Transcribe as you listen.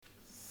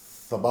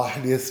Sabah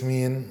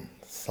al-Yasmin,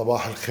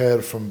 Sabah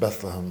al-Khair from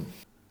Bethlehem.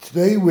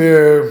 Today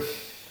we're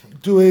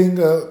doing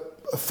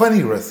a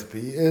funny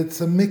recipe.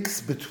 It's a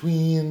mix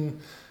between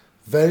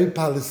very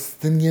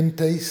Palestinian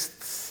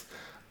tastes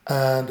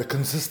and a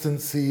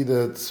consistency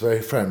that's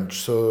very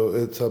French. So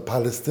it's a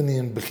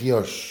Palestinian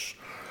brioche.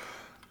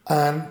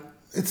 And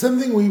it's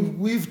something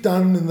we've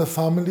done in the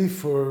family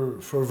for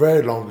a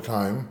very long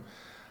time.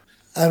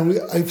 And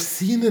I've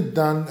seen it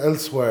done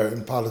elsewhere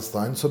in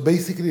Palestine. So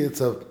basically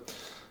it's a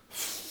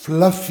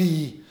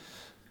fluffy,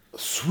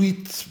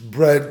 sweet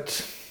bread.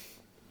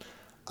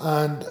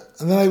 And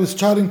then I was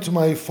chatting to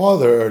my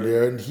father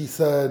earlier, and he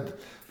said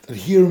that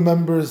he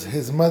remembers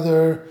his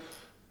mother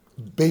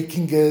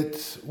baking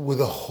it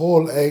with a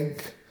whole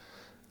egg,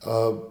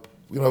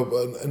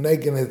 an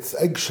egg in its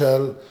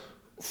eggshell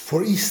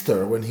for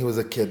Easter when he was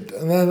a kid.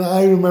 And then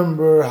I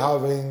remember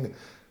having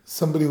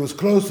somebody who was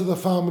close to the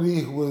family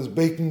who was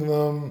baking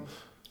them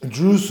in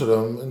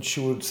Jerusalem, and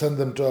she would send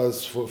them to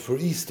us for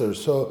Easter.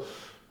 So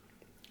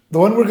the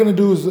one we're going to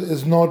do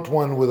is not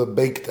one with a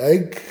baked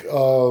egg,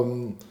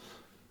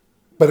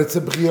 but it's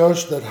a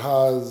brioche that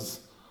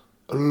has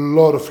a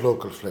lot of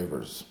local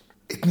flavors.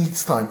 It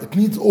needs time. It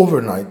needs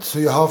overnight. So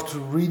you have to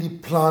really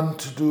plan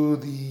to do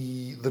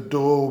the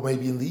dough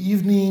maybe in the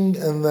evening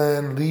and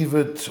then leave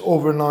it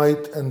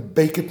overnight and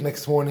bake it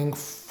next morning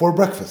for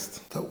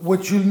breakfast.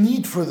 What you'll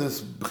need for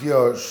this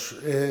brioche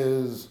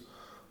is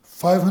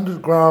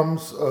 500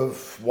 grams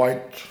of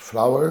white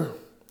flour,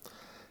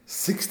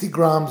 60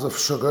 grams of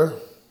sugar,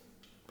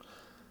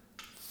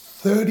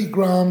 30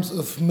 grams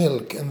of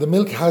milk, and the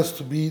milk has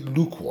to be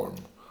lukewarm.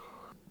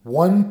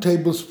 1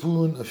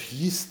 tablespoon of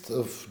yeast,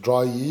 of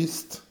dry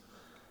yeast,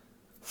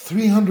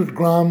 300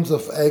 grams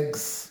of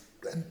eggs,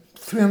 and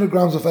 300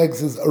 grams of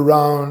eggs is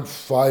around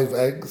 5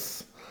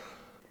 eggs,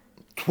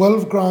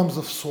 12 grams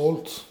of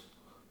salt,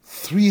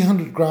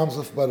 300 grams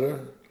of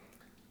butter.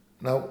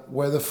 Now,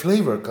 where the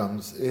flavor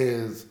comes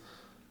is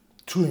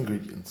 2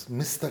 ingredients,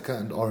 mistaka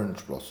and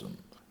orange blossom.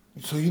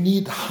 So you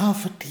need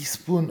half a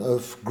teaspoon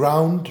of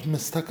ground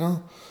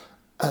mistaka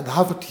and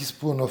half a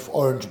teaspoon of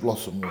orange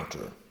blossom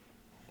water.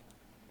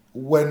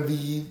 When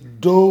the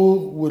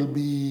dough will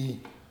be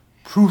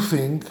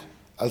proofing,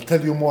 I'll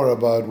tell you more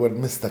about what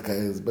mistaka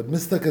is. But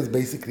mistaka is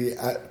basically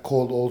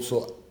called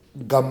also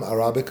gum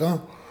arabica,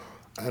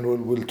 and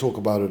we'll talk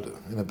about it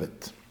in a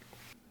bit.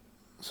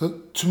 So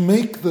to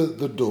make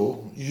the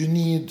dough, you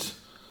need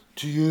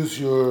to use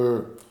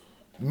your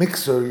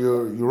mixer,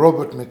 your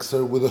robot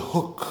mixer with a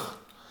hook.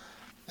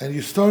 And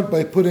you start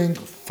by putting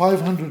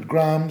 500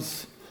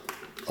 grams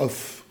of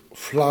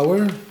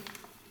flour,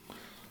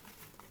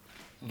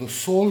 the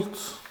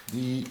salt,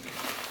 the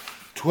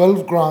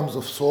 12 grams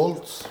of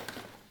salt,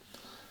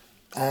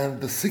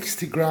 and the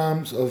 60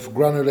 grams of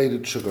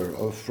granulated sugar,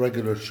 of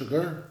regular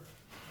sugar.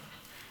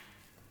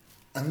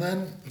 And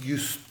then you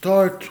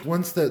start,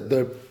 once they're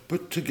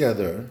put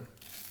together,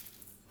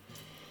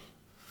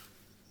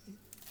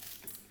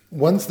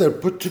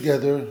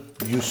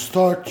 you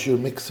start your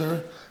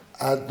mixer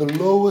at the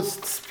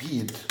lowest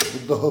speed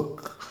with the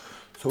hook.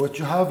 So what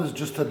you have is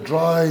just a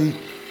dry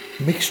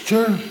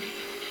mixture.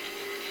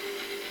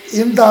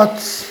 In that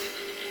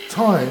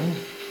time,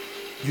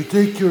 you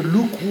take your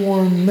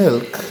lukewarm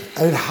milk,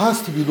 and it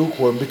has to be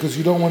lukewarm because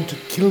you don't want to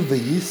kill the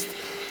yeast.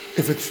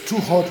 If it's too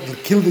hot, it'll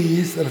kill the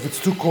yeast, and if it's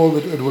too cold,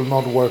 it will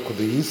not work with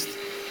the yeast.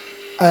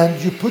 And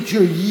you put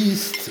your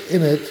yeast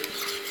in it,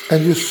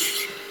 and you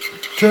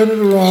turn it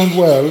around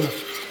well.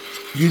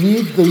 You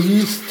need the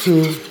yeast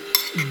to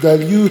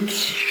dilute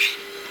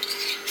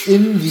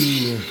in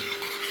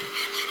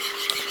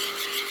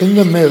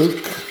the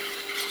milk.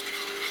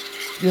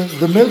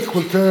 The milk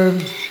will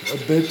turn a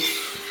bit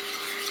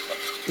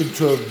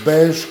into a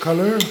beige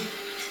color,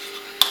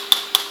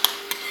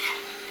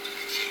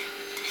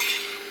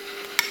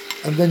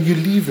 and then you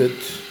leave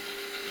it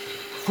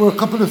for a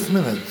couple of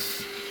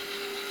minutes.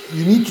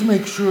 You need to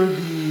make sure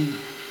the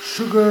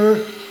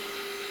sugar,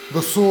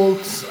 the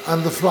salt,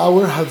 and the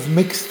flour have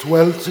mixed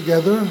well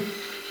together.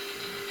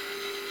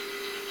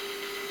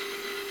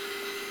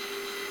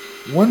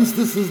 Once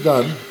this is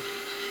done,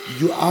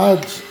 you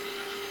add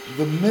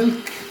the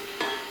milk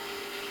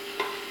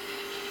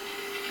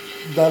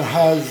that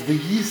has the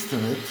yeast in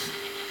it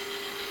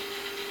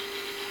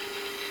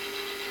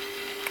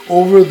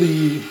over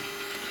the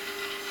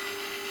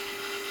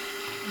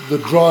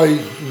dry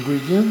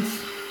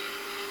ingredients,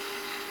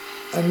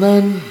 and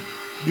then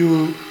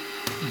you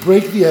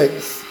break the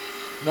eggs.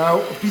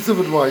 Now, a piece of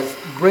advice: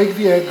 break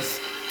the eggs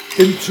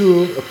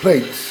into a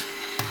plate,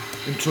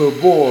 into a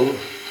bowl,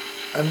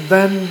 and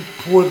then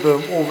pour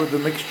them over the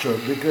mixture,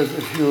 because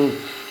if you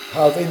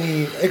have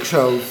any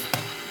eggshells,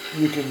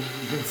 you can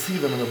see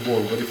them in a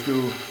bowl. But if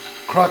you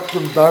crack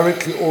them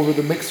directly over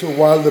the mixer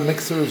while the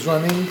mixer is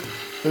running,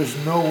 there's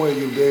no way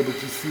you'll be able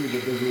to see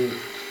that there's a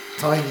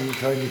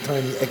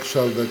tiny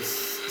eggshell that's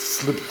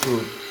slipped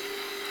through.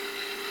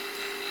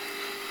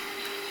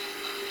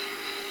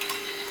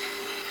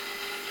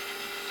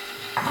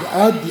 You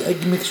add the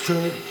egg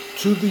mixture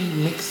to the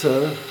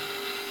mixer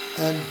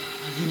and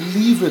you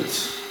leave it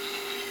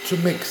to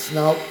mix.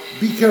 Now,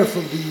 be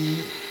careful.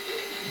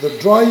 The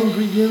dry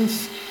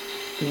ingredients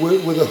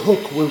with a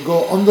hook will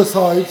go on the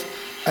sides,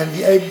 and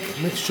the egg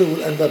mixture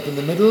will end up in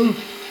the middle.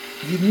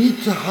 You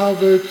need to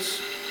have it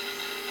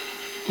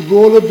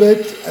roll a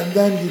bit, and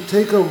then you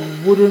take a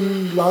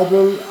wooden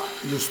ladle,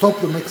 you stop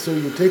the mixer,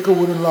 you take a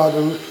wooden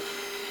ladle,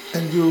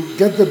 and you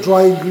get the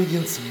dry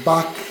ingredients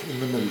back in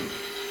the middle.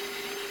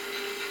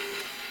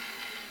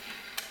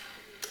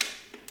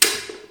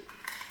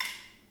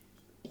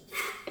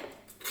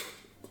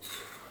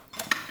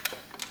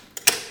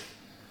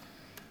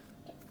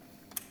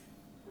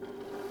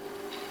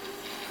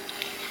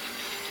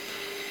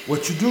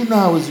 What you do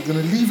now is you're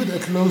going to leave it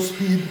at low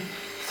speed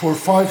for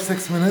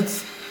 5-6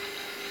 minutes.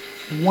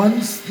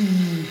 Once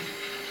the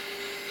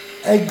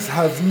eggs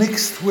have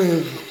mixed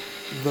with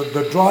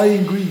the dry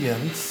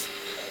ingredients,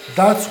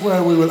 that's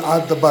where we will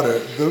add the butter.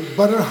 The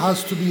butter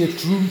has to be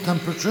at room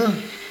temperature.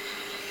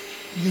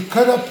 You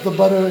cut up the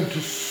butter into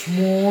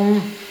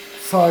small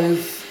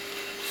size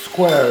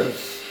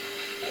squares,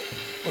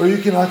 or you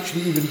can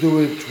actually even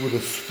do it with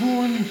a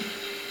spoon,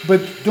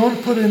 but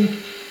don't put in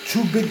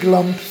too big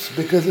lumps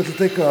because it'll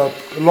take a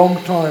long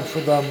time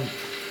for them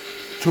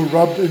to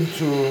rub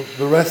into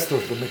the rest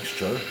of the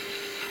mixture.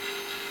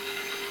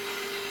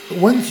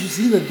 Once you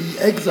see that the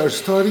eggs are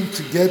starting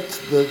to get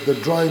the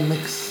dry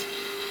mix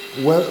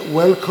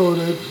well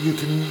coated, you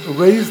can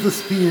raise the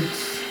speed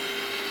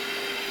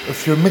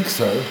of your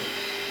mixer.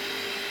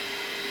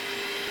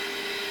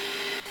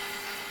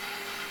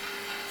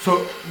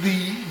 So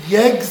the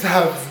eggs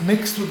have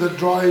mixed with the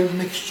dry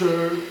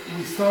mixture.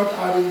 We start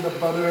adding the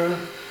butter.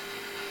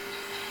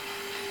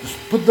 Just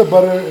put the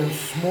butter in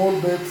small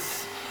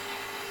bits.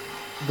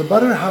 The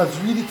butter has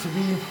really to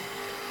be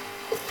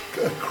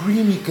a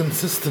creamy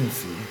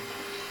consistency,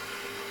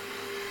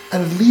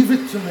 and leave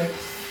it to mix.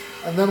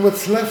 And then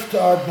what's left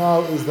to add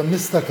now is the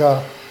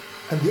mistaka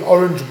and the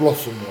orange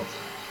blossom water.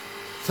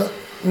 So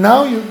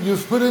now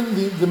you've put in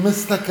the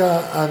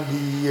mistaka and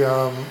the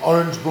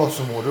orange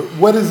blossom water.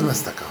 What is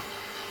mistaka?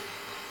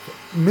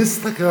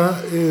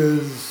 Mistaka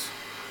is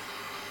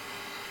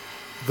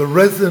the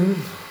resin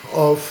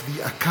of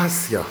the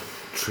acacia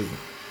tree,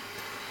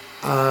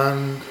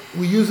 and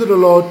we use it a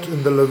lot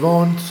in the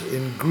Levant,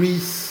 in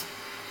Greece.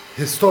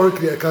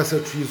 Historically,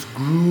 acacia trees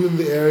grew in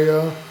the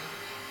area.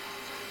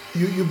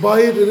 You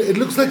buy it, it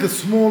looks like a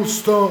small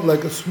stone,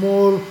 like a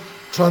small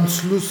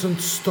translucent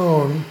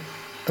stone,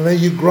 and then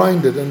you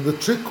grind it. And the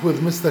trick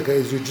with mistaka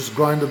is you just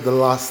grind it the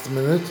last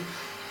minute,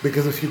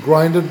 because if you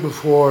grind it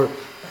before,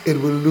 it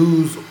will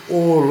lose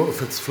all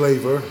of its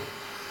flavor.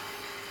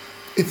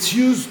 It's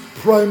used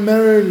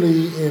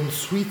primarily in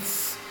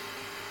sweets.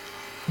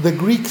 The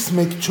Greeks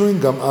make chewing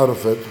gum out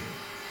of it.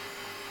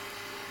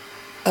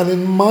 And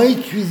in my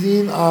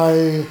cuisine,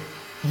 I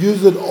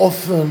use it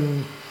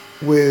often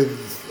with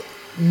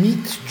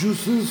meat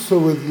juices, so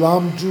with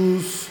lamb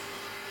juice,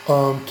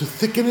 to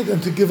thicken it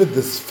and to give it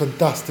this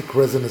fantastic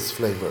resinous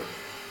flavor.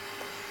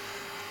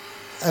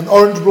 And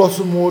orange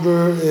blossom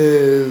water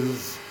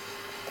is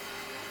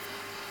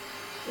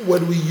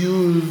what we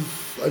use.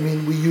 I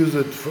mean, we use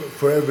it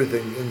for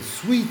everything. In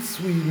sweets,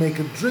 we make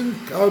a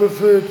drink out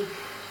of it.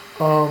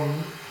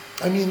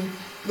 I mean,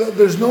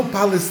 there's no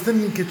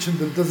Palestinian kitchen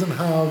that doesn't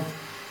have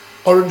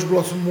orange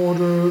blossom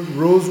water,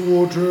 rose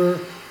water,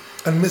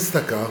 and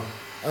mistaka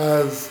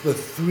as the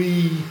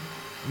three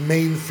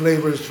main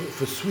flavors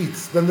for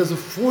sweets. Then there's a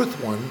fourth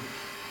one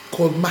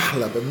called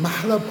mahlab, and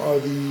mahlab are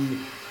the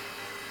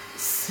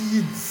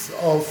seeds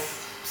of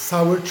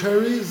sour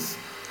cherries.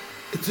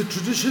 It's a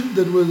tradition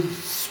that was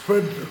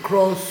spread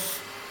across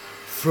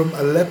from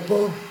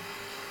Aleppo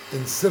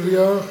in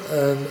Syria,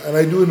 and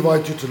I do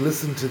invite you to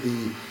listen to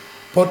the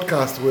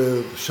podcast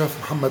with Chef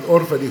Muhammad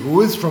Orfali,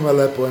 who is from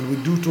Aleppo, and we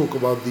do talk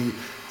about the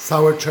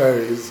sour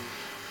cherries.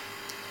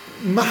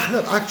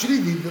 Mahlab, actually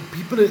the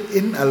people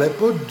in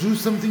Aleppo do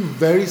something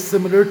very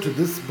similar to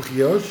this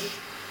brioche,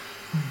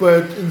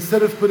 but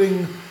instead of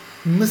putting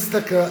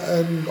mistaka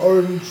and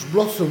orange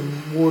blossom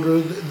water,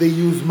 they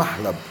use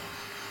mahlab.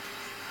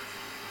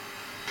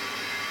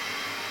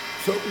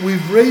 So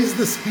we've raised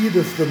the speed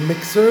of the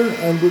mixer,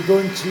 and we're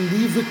going to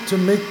leave it to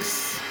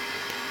mix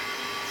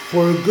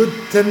for a good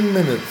 10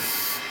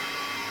 minutes.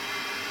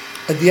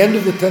 At the end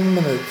of the 10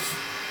 minutes,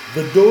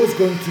 the dough is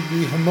going to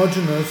be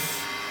homogeneous.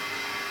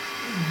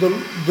 The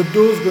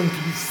dough is going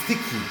to be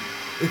sticky.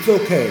 It's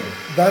okay.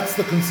 That's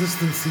the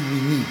consistency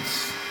we need.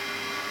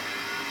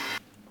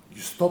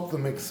 You stop the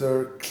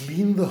mixer,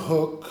 clean the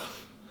hook,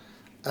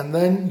 and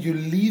then you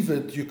leave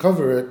it, you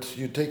cover it,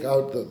 you take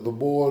out the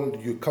bowl,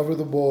 you cover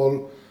the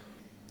bowl,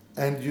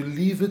 and you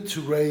leave it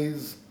to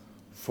raise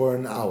for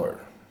an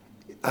hour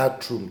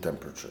at room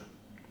temperature.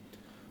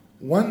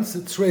 Once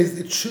it's raised,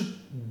 it should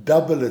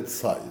double its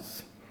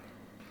size.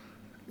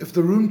 If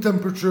the room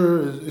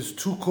temperature is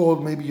too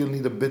cold, maybe you'll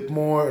need a bit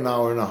more, an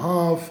hour and a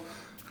half.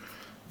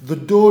 The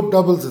dough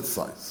doubles its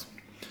size.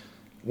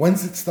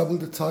 Once it's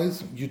doubled its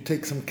size, you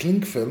take some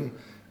cling film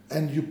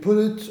and you put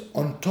it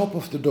on top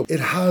of the dough. It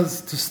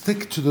has to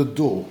stick to the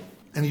dough,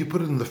 and you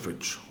put it in the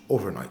fridge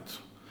overnight.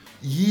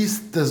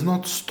 Yeast does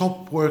not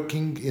stop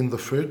working in the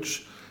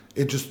fridge,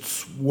 it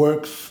just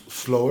works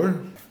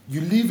slower.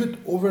 You leave it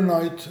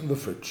overnight in the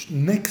fridge.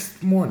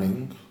 Next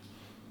morning,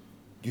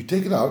 you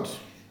take it out,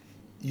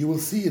 you will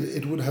see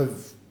it would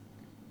have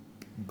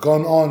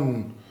gone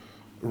on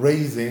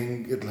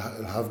raising, it'll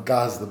have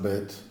gassed a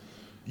bit.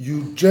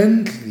 You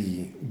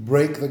gently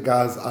break the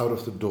gas out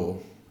of the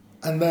dough,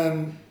 and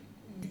then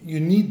you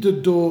knead the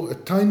dough a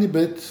tiny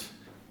bit,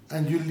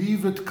 and you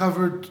leave it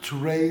covered to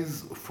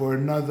raise for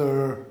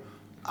another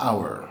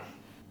hour.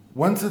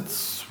 Once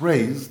it's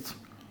raised,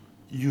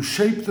 you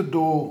shape the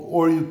dough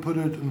or you put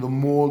it in the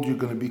mold you're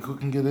going to be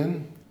cooking it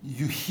in.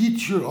 You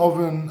heat your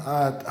oven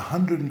at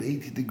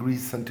 180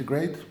 degrees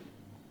centigrade,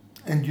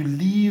 and you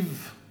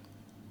leave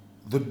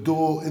the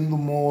dough in the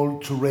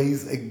mold to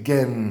raise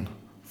again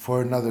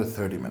for another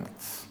 30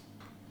 minutes.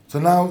 So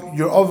now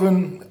your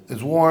oven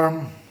is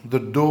warm, the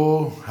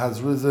dough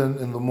has risen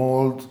in the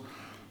mold.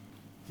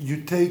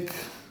 You take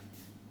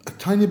a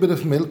tiny bit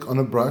of milk on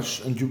a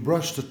brush and you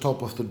brush the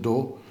top of the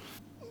dough.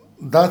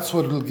 That's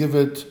what will give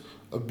it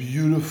a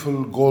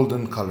beautiful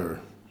golden color.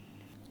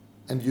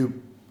 And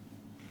you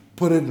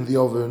put it in the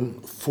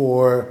oven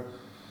for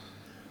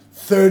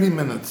 30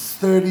 minutes,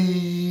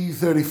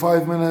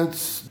 35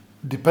 minutes,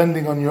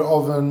 depending on your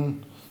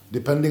oven,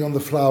 depending on the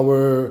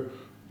flour,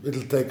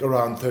 it'll take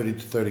around 30 to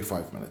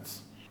 35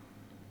 minutes.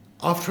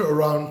 After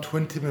around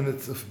 20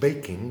 minutes of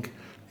baking,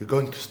 you're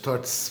going to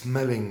start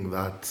smelling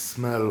that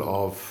smell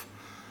of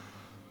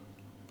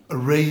a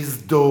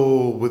raised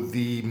dough with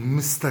the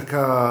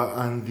mistaka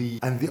and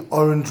the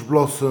orange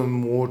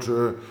blossom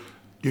water.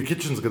 Your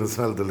kitchen's going to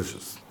smell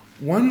delicious.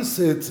 Once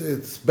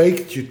it's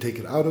baked, you take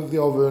it out of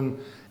the oven.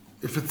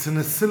 If it's in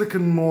a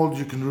silicone mold,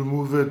 you can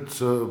remove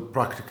it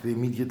practically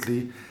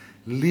immediately.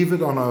 Leave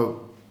it on a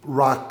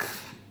rack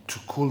to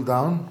cool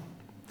down,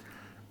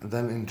 and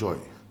then enjoy.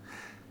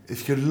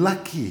 If you're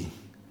lucky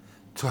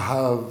to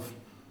have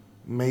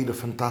made a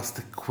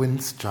fantastic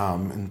quince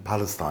jam in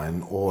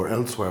Palestine or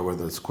elsewhere where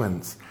there's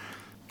quince,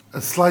 a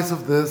slice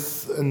of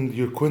this and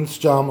your quince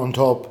jam on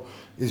top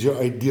is your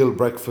ideal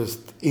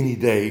breakfast any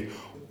day.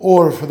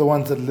 Or for the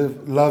ones that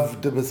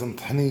love dibs and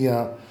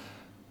tahniya,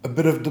 a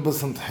bit of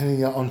dibs and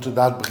tahniya onto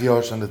that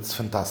brioche, and it's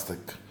fantastic.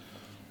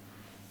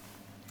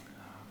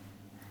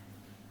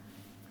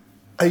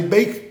 I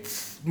baked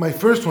my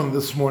first one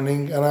this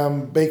morning, and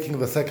I'm baking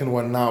the second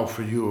one now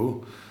for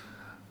you.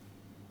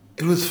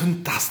 It was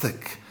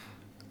fantastic.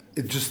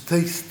 It just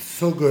tastes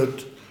so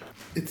good.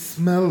 It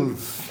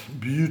smells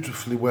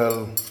beautifully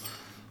well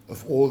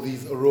of all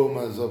these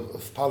aromas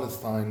of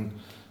Palestine.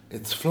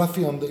 It's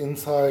fluffy on the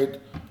inside.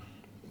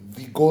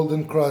 The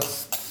golden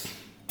crust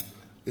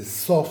is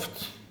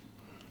soft.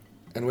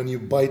 And when you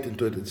bite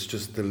into it, it's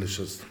just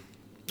delicious.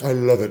 I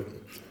love it.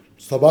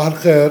 Sabah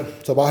al-khair,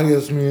 Sabah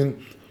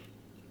al-yasmin.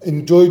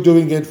 Enjoy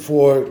doing it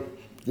for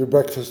your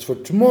breakfast for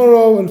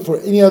tomorrow and for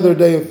any other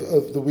day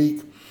of the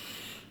week.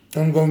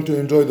 I'm going to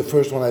enjoy the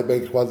first one I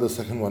baked while the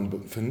second one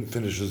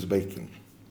finishes baking.